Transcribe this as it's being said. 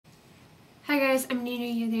Hi guys, I'm Nina,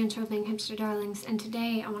 you're the Interlink Hipster Darlings, and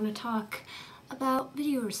today I want to talk about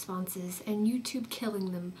video responses and YouTube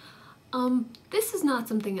killing them. This is not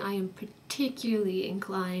something I am particularly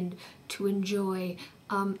inclined to enjoy,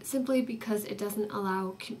 simply because it doesn't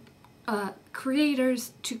allow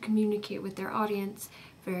creators to communicate with their audience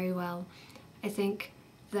very well. I think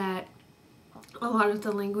that a lot of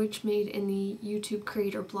the language made in the YouTube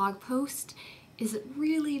creator blog post is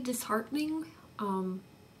really disheartening.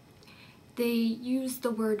 They use the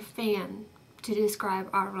word fan to describe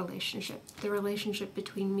our relationship, the relationship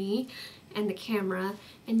between me and the camera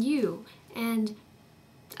and you. And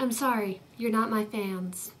I'm sorry, you're not my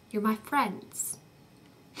fans, you're my friends.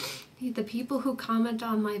 The people who comment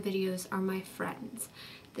on my videos are my friends.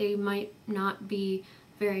 They might not be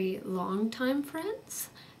very long-time friends,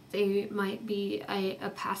 they might be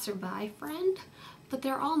a passerby friend, but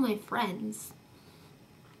they're all my friends.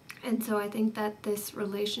 And so I think that this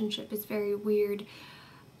relationship is very weird,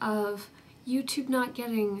 of YouTube not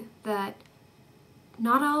getting that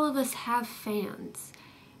not all of us have fans,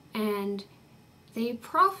 and they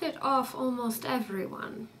profit off almost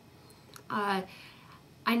everyone. I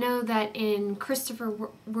know that in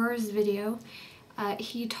Christopher Wurr's video,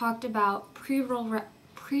 he talked about pre-roll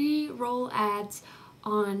ads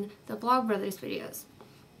on the Vlogbrothers videos,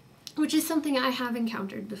 which is something I have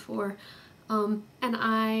encountered before. And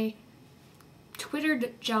I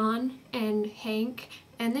Twittered John and Hank,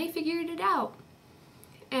 and they figured it out.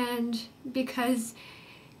 And because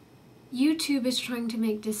YouTube is trying to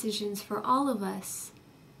make decisions for all of us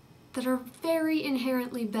that are very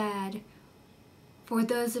inherently bad for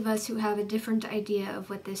those of us who have a different idea of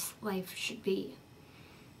what this life should be.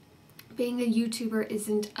 Being a YouTuber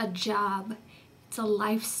isn't a job, it's a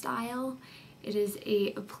lifestyle, it is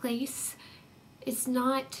a place. It's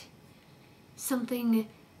not something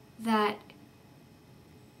that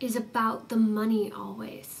is about the money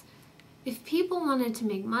always. If people wanted to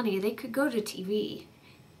make money, they could go to TV.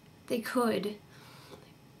 They could.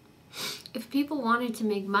 If people wanted to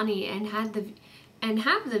make money and have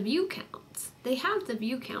the view counts, they have the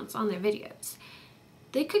view counts on their videos.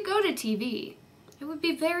 They could go to TV. It would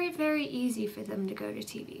be very, very easy for them to go to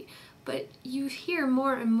TV. But you hear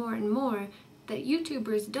more and more and more that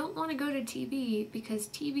YouTubers don't want to go to TV because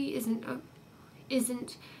TV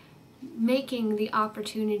isn't making the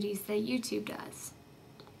opportunities that YouTube does.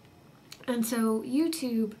 And so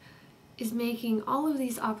YouTube is making all of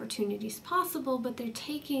these opportunities possible, but they're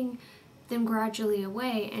taking them gradually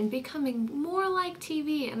away and becoming more like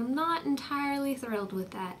TV, and I'm not entirely thrilled with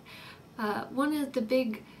that. One of the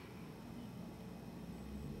big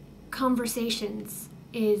conversations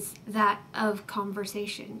is that of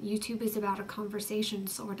conversation. YouTube is about a conversation,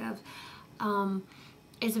 sort of.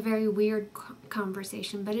 It's a very weird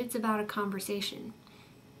conversation, but it's about a conversation.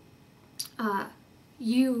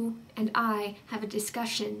 You and I have a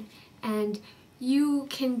discussion, and you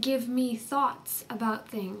can give me thoughts about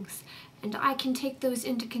things, and I can take those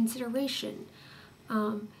into consideration.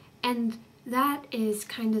 And that is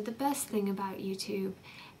kind of the best thing about YouTube.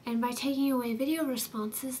 And by taking away video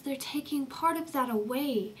responses, they're taking part of that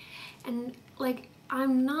away. And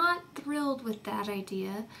I'm not thrilled with that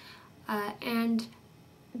idea. And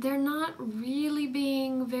they're not really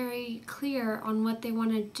being very clear on what they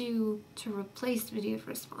want to do to replace video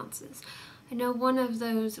responses. I know one of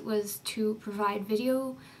those was to provide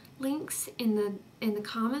video links in the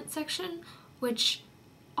comment section, which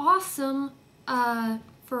awesome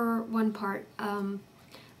for one part,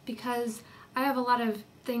 because I have a lot of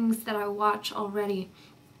things that I watch already,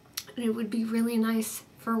 and it would be really nice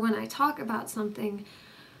for when I talk about something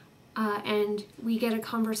and we get a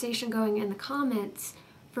conversation going in the comments,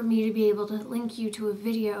 for me to be able to link you to a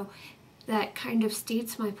video that kind of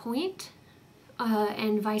states my point,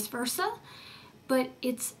 and vice versa. But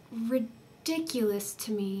it's ridiculous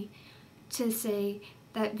to me to say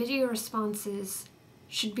that video responses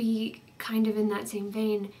should be kind of in that same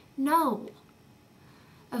vein. No.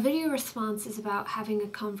 A video response is about having a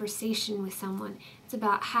conversation with someone. It's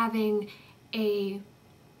about having a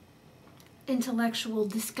intellectual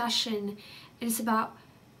discussion. It's about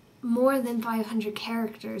more than 500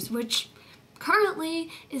 characters, which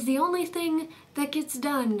currently is the only thing that gets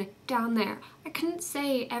done down there. I couldn't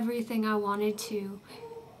say everything I wanted to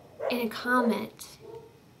in a comment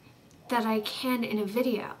that I can in a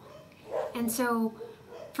video. And so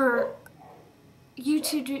for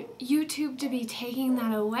YouTube to be taking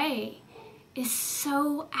that away is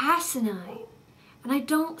so asinine. And I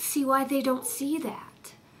don't see why they don't see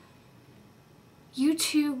that.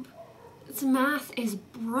 YouTube's math is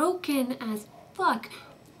broken as fuck.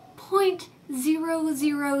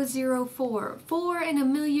 0.0004. 4 in a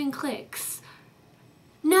million clicks.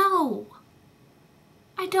 No,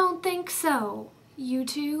 I don't think so,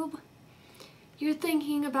 YouTube. You're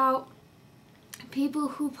thinking about people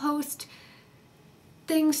who post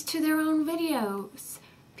things to their own videos,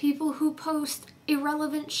 people who post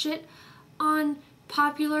irrelevant shit on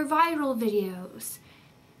popular viral videos.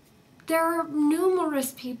 There are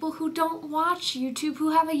numerous people who don't watch YouTube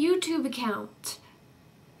who have a YouTube account.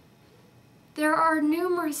 There are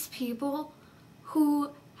numerous people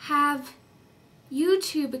who have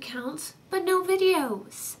YouTube accounts but no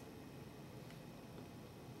videos.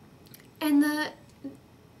 And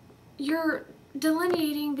you're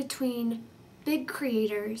delineating between big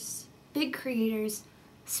creators,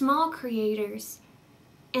 small creators,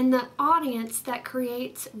 and the audience that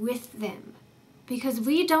creates with them. Because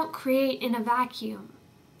we don't create in a vacuum.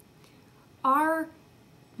 Our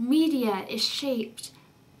media is shaped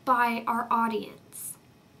by our audience.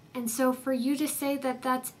 And so for you to say that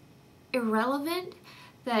that's irrelevant,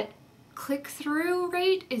 that click-through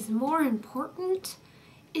rate is more important,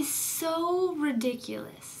 is so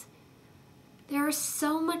ridiculous. There is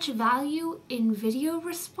so much value in video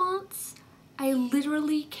response, I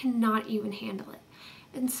literally cannot even handle it.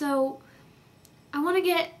 And so I want to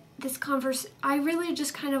get this I really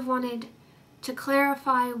just kind of wanted to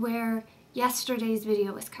clarify where yesterday's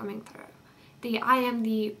video was coming through. I am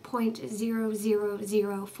the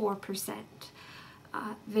 0.0004%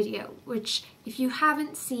 video, which if you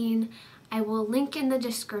haven't seen, I will link in the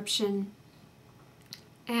description.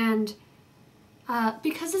 And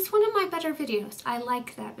because it's one of my better videos, I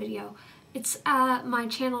like that video. It's my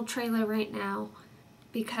channel trailer right now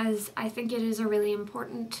because I think it is a really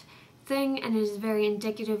important thing and it is very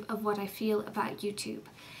indicative of what I feel about YouTube.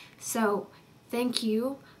 So thank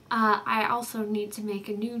you. I also need to make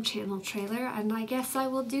a new channel trailer, and I guess I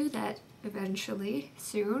will do that eventually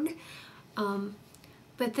soon.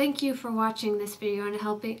 But thank you for watching this video and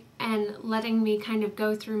helping and letting me kind of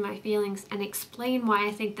go through my feelings and explain why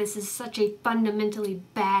I think this is such a fundamentally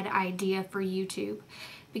bad idea for YouTube.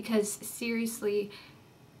 Because seriously,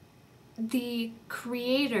 the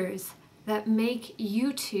creators that make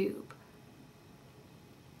YouTube,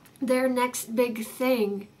 their next big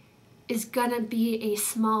thing is gonna be a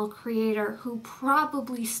small creator who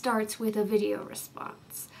probably starts with a video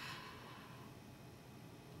response.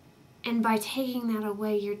 And by taking that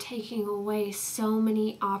away, you're taking away so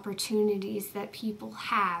many opportunities that people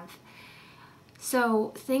have.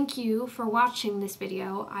 So thank you for watching this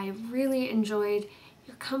video. I really enjoyed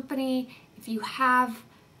your company. If you have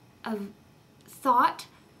a thought,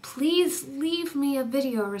 please leave me a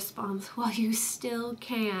video response while you still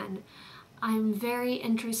can. I'm very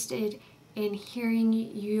interested in hearing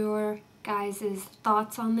your guys'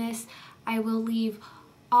 thoughts on this. I will leave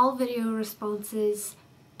all video responses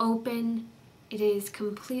open. It is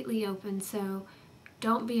completely open, so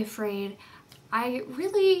don't be afraid. I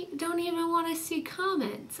really don't even want to see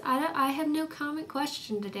comments. I have no comment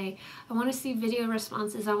question today. I want to see video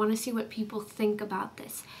responses. I want to see what people think about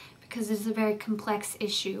this because it's a very complex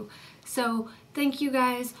issue. So thank you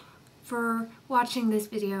guys for watching this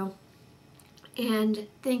video, and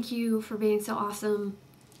thank you for being so awesome,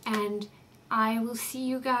 and I will see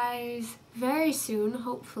you guys very soon,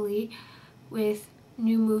 hopefully, with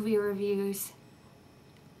new movie reviews,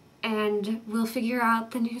 and we'll figure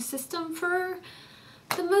out the new system for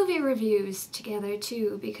the movie reviews together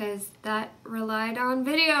too, because that relied on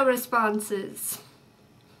video responses.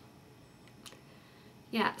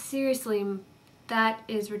 Yeah, seriously, that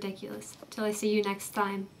is ridiculous. Till I see you next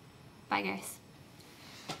time. Bye, guys.